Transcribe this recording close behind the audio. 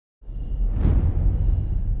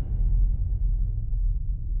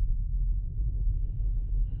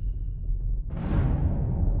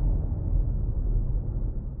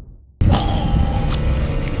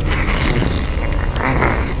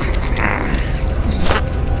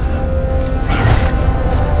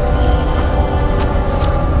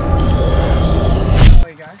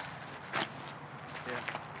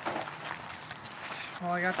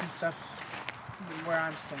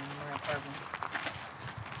I'm staying in my apartment.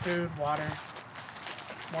 Food, water,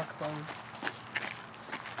 more clothes.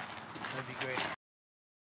 That'd be great.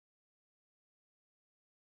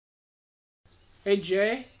 Hey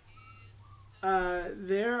Jay,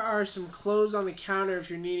 there are some clothes on the counter if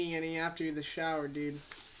you're needing any after the shower, dude.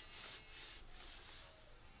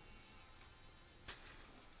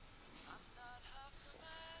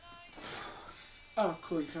 Oh,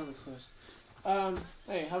 cool, you found the clothes.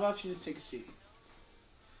 Hey, how about you just take a seat?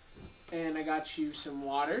 And I got you some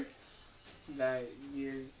water that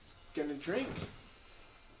you're gonna drink.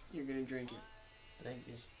 You're gonna drink it. Thank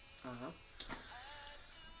you. Uh-huh.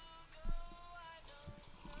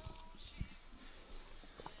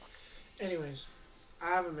 Anyways, I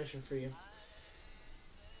have a mission for you.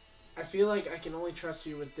 I feel like I can only trust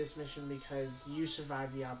you with this mission because you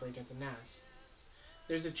survived the outbreak at the NAS.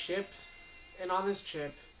 There's a chip, and on this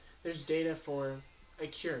chip, there's data for a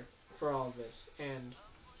cure for all of this. And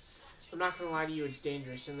I'm not going to lie to you, it's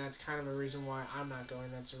dangerous, and that's kind of a reason why I'm not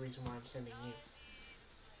going. That's a reason why I'm sending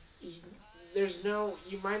you.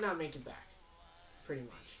 You might not make it back, pretty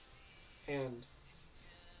much. And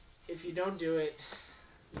if you don't do it,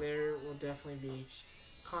 there will definitely be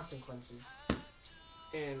consequences.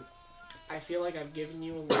 And I feel like I've given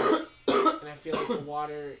you a lot, and I feel like the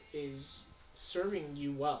water is serving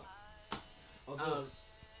you well. I'll do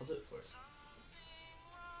it for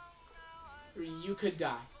you. You could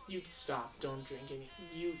die. You could stop. Don't drink any.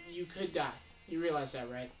 You could die. You realize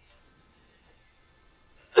that, right?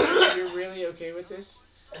 You're really okay with this?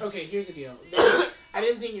 Okay, here's the deal. I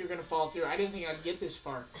didn't think you were gonna fall through. I didn't think I'd get this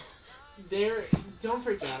far. Don't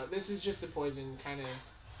freak out. This is just the poison kind of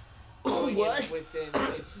going What? in within.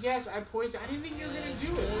 Yes, I poisoned. I didn't think you were gonna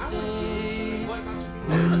do it. I would do it. What? Not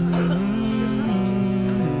to be